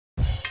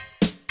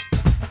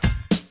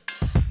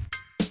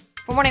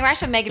For Morning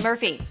Rush, I'm Megan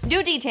Murphy.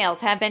 New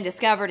details have been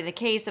discovered in the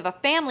case of a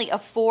family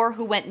of 4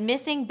 who went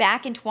missing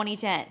back in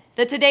 2010.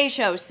 The Today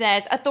Show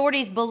says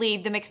authorities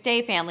believe the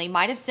McStay family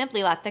might have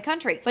simply left the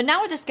country, but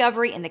now a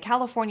discovery in the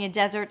California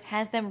desert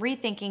has them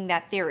rethinking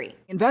that theory.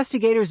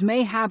 Investigators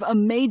may have a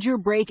major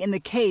break in the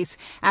case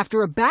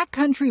after a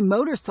backcountry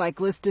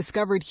motorcyclist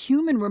discovered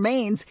human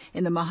remains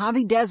in the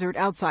Mojave Desert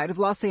outside of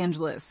Los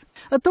Angeles.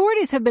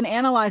 Authorities have been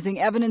analyzing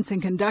evidence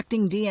and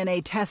conducting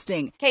DNA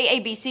testing.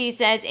 KABC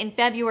says in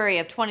February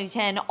of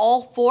 2010,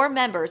 all 4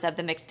 members of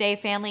the McStay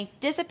family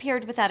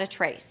disappeared without a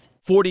trace.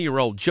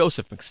 40-year-old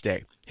Joseph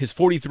McStay, his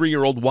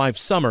 43-year-old wife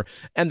Summer,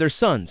 and their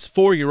sons,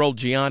 4-year-old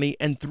Gianni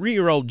and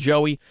 3-year-old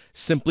Joey,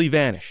 simply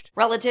vanished.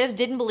 Relatives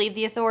didn't believe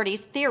the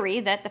authorities' theory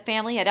that the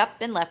family had up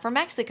and left for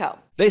Mexico.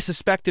 They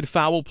suspected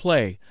foul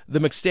play. The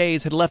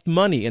McStays had left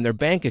money in their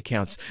bank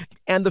accounts,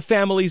 and the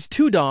family's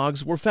 2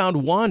 dogs were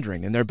found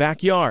wandering in their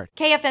backyard.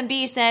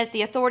 KFMB says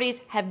the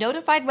authorities have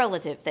notified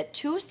relatives that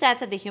 2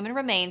 sets of the human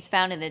remains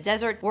found in the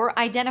desert were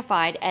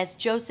identified as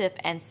Joseph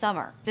and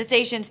Summer. The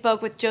station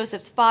spoke with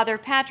Joseph's father,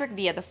 Patrick,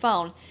 via the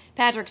phone.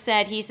 Patrick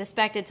said he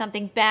suspected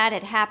something bad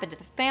had happened to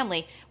the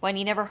family when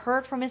he never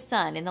heard from his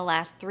son in the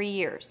last 3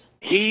 years.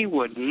 He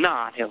would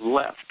not have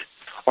left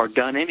or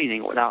done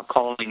anything without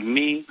calling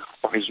me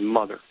or his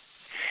mother.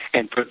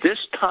 And for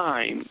this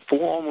time, for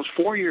almost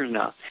 4 years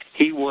now,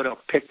 he would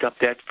have picked up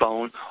that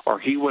phone or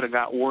he would have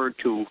got word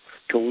to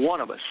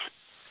one of us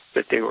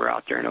that they were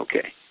out there and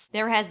okay.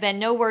 There has been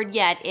no word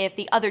yet if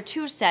the other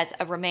 2 sets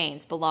of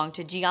remains belong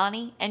to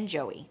Gianni and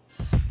Joey.